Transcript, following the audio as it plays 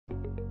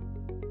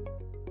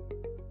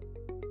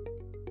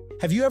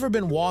Have you ever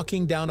been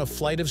walking down a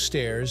flight of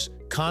stairs,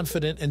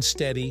 confident and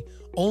steady,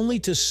 only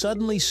to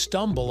suddenly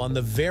stumble on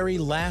the very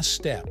last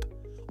step,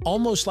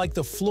 almost like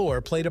the floor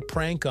played a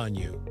prank on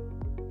you?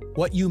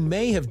 What you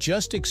may have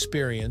just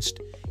experienced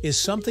is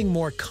something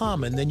more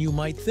common than you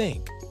might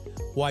think: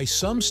 why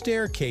some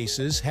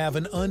staircases have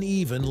an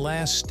uneven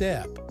last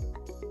step.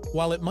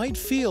 While it might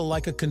feel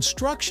like a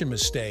construction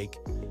mistake,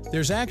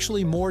 there's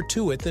actually more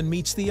to it than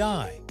meets the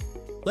eye.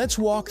 Let's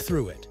walk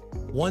through it,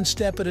 one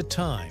step at a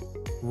time,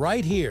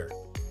 right here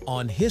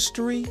on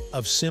History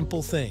of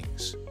Simple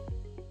Things.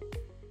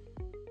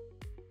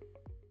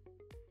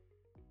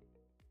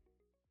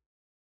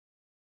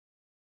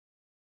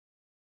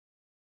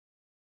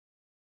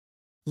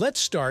 Let's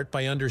start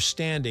by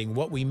understanding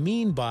what we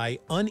mean by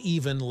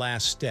uneven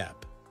last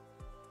step.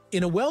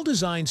 In a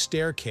well-designed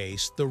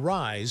staircase, the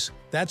rise,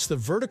 that's the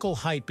vertical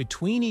height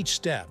between each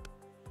step,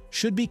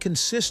 should be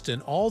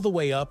consistent all the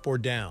way up or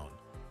down.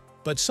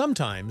 But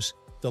sometimes,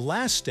 the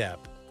last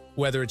step,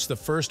 whether it's the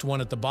first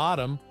one at the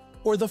bottom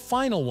or the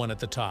final one at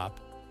the top,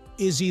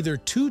 is either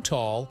too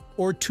tall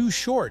or too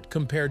short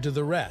compared to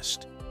the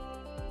rest.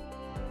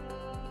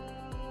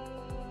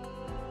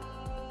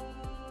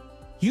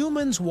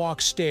 Humans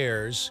walk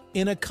stairs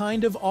in a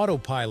kind of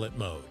autopilot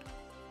mode.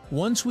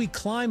 Once we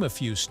climb a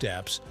few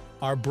steps,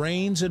 our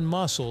brains and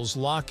muscles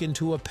lock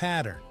into a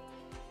pattern.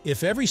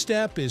 If every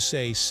step is,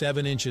 say,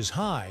 7 inches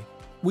high,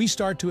 we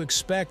start to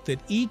expect that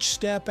each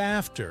step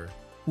after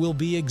will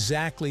be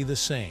exactly the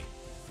same.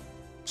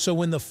 So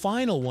when the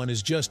final one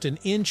is just an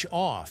inch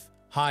off,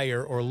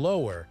 higher or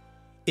lower,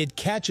 it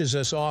catches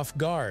us off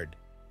guard.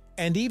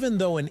 And even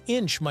though an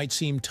inch might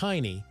seem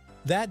tiny,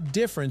 that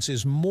difference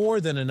is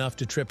more than enough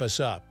to trip us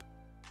up.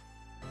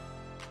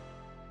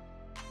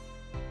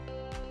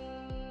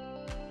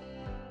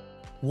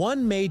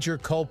 One major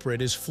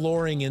culprit is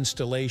flooring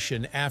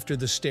installation after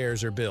the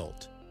stairs are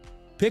built.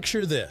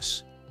 Picture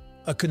this: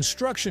 a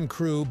construction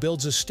crew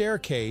builds a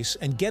staircase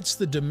and gets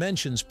the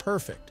dimensions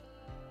perfect.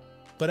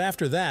 But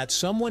after that,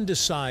 someone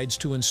decides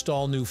to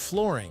install new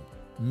flooring,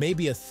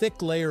 maybe a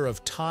thick layer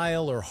of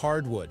tile or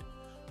hardwood,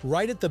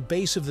 right at the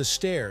base of the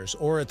stairs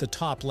or at the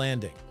top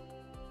landing.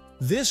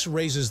 This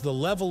raises the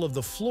level of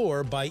the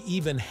floor by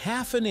even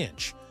half an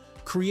inch,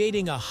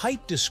 creating a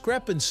height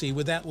discrepancy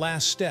with that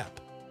last step.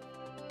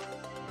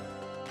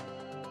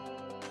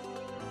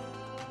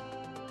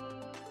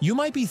 You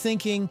might be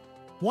thinking,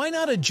 why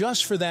not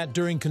adjust for that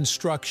during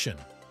construction?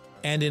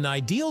 And in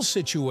ideal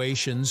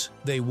situations,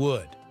 they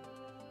would.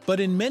 But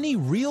in many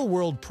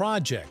real-world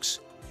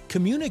projects,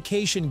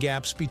 communication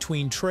gaps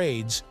between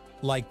trades,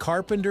 like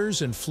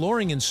carpenters and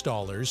flooring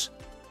installers,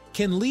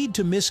 can lead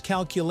to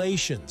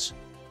miscalculations.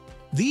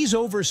 These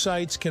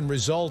oversights can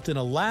result in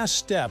a last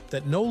step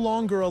that no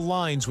longer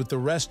aligns with the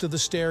rest of the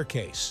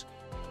staircase.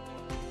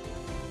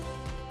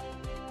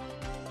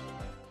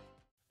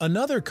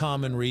 Another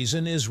common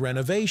reason is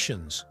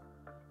renovations.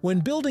 When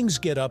buildings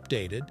get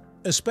updated,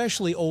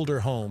 especially older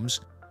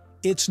homes,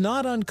 it's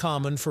not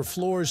uncommon for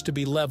floors to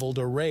be leveled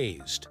or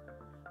raised.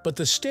 But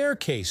the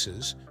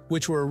staircases,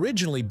 which were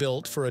originally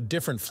built for a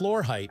different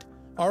floor height,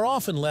 are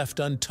often left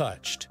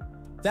untouched.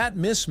 That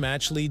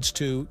mismatch leads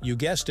to, you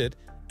guessed it,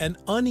 an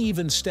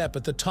uneven step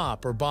at the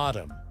top or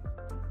bottom.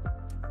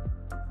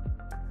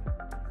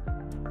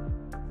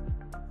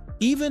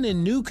 Even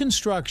in new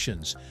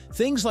constructions,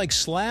 things like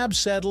slab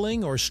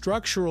settling or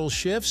structural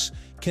shifts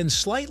can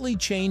slightly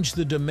change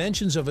the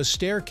dimensions of a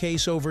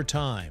staircase over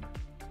time.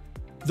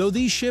 Though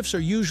these shifts are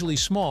usually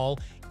small,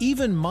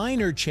 even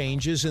minor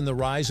changes in the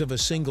rise of a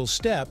single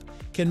step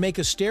can make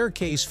a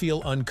staircase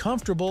feel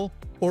uncomfortable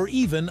or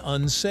even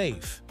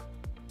unsafe.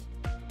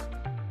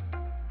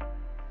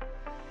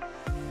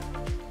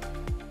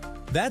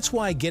 That's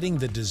why getting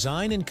the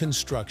design and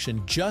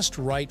construction just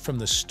right from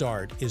the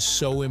start is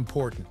so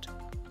important.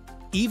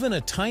 Even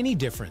a tiny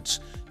difference,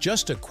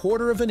 just a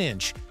quarter of an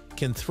inch,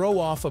 can throw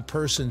off a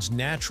person's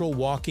natural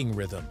walking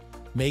rhythm,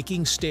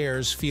 making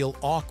stairs feel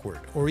awkward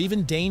or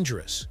even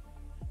dangerous.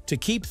 To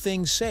keep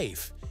things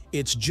safe,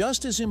 it's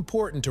just as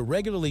important to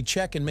regularly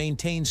check and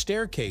maintain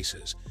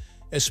staircases,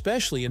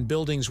 especially in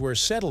buildings where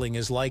settling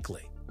is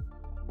likely.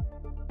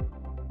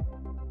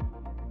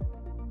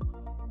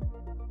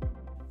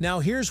 Now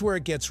here's where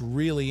it gets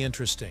really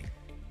interesting.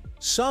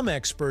 Some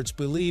experts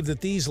believe that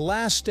these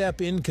last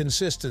step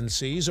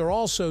inconsistencies are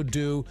also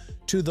due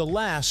to the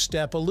last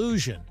step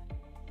illusion.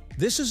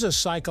 This is a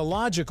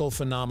psychological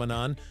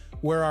phenomenon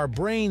where our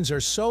brains are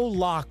so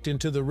locked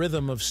into the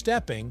rhythm of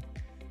stepping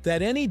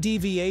that any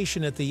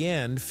deviation at the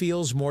end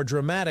feels more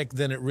dramatic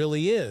than it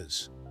really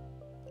is.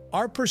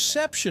 Our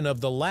perception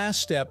of the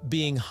last step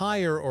being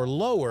higher or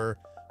lower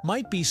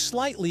might be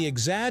slightly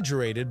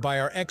exaggerated by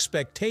our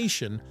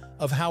expectation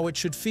of how it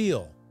should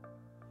feel.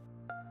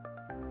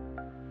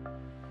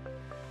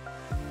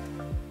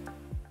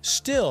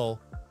 Still,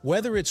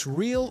 whether it's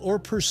real or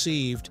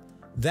perceived,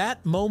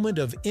 that moment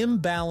of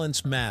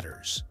imbalance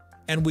matters.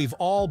 And we've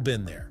all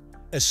been there,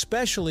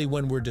 especially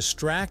when we're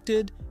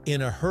distracted,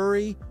 in a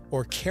hurry,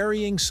 or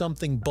carrying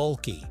something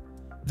bulky.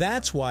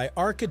 That's why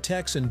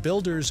architects and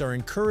builders are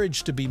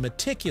encouraged to be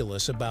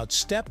meticulous about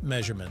step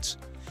measurements,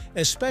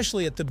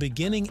 especially at the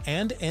beginning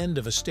and end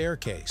of a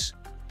staircase.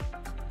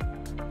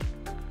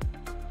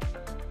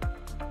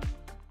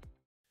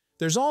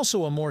 There's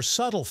also a more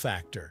subtle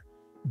factor: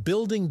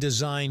 building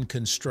design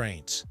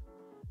constraints.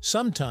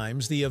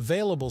 Sometimes the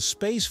available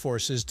space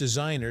forces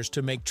designers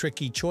to make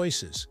tricky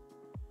choices.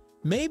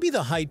 Maybe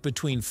the height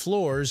between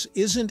floors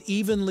isn't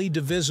evenly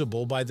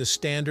divisible by the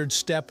standard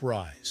step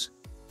rise.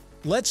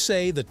 Let's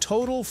say the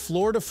total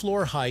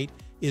floor-to-floor height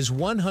is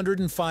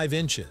 105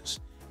 inches,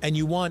 and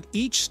you want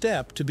each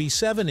step to be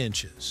 7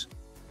 inches.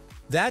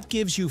 That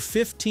gives you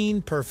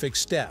 15 perfect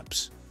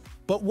steps.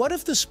 But what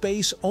if the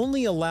space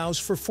only allows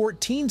for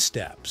 14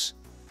 steps?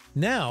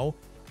 Now,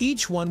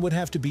 each one would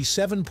have to be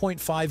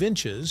 7.5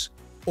 inches,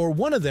 or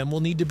one of them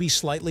will need to be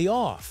slightly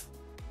off.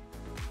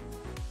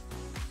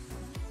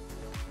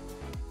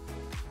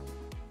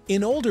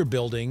 In older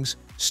buildings,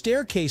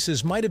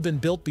 staircases might have been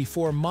built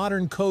before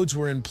modern codes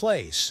were in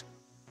place.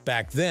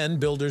 Back then,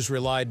 builders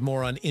relied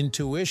more on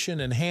intuition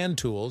and hand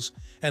tools,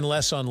 and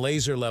less on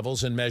laser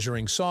levels and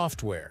measuring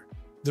software.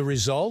 The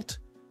result?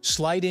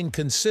 Slight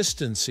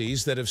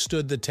inconsistencies that have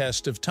stood the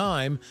test of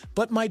time,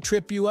 but might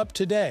trip you up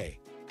today.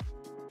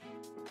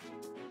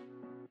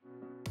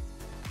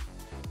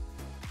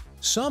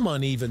 Some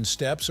uneven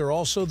steps are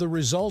also the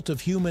result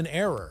of human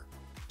error.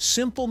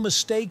 Simple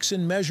mistakes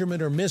in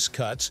measurement or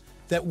miscuts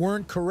that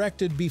weren't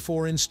corrected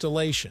before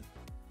installation.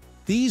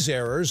 These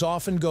errors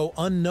often go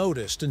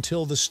unnoticed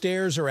until the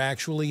stairs are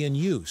actually in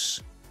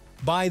use.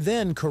 By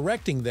then,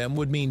 correcting them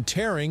would mean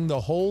tearing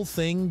the whole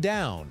thing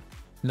down.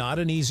 Not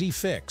an easy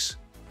fix.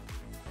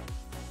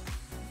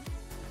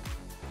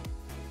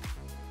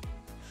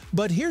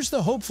 But here's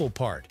the hopeful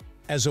part.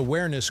 As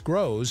awareness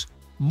grows,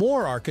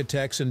 more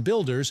architects and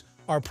builders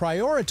are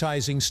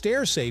prioritizing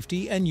stair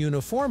safety and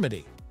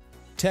uniformity.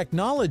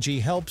 Technology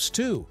helps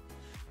too.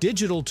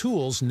 Digital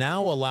tools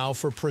now allow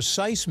for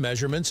precise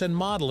measurements and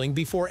modeling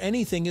before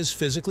anything is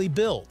physically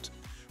built,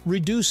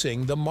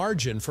 reducing the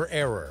margin for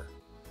error.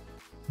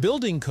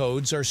 Building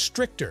codes are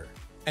stricter,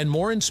 and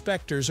more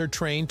inspectors are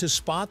trained to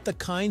spot the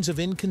kinds of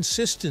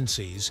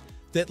inconsistencies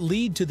that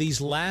lead to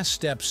these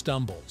last-step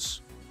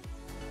stumbles.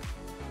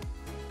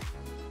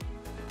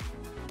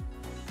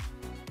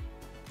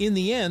 In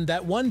the end,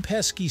 that one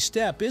pesky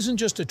step isn't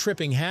just a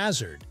tripping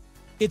hazard.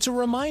 It's a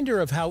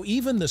reminder of how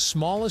even the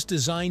smallest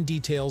design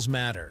details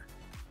matter.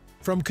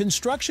 From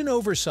construction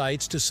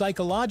oversights to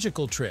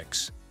psychological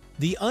tricks,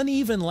 the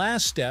uneven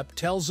last step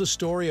tells a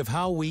story of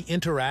how we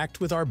interact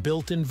with our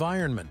built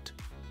environment.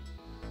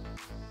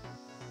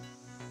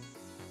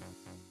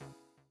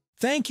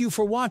 Thank you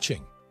for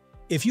watching.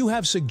 If you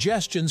have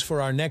suggestions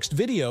for our next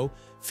video,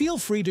 feel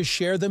free to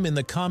share them in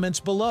the comments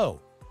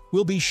below.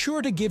 We'll be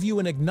sure to give you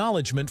an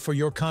acknowledgement for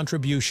your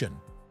contribution.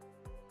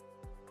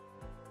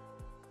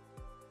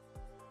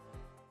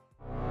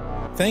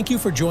 Thank you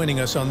for joining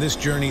us on this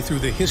journey through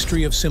the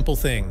history of simple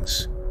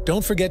things.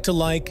 Don't forget to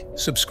like,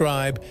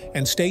 subscribe,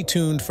 and stay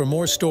tuned for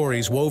more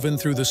stories woven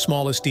through the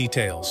smallest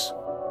details.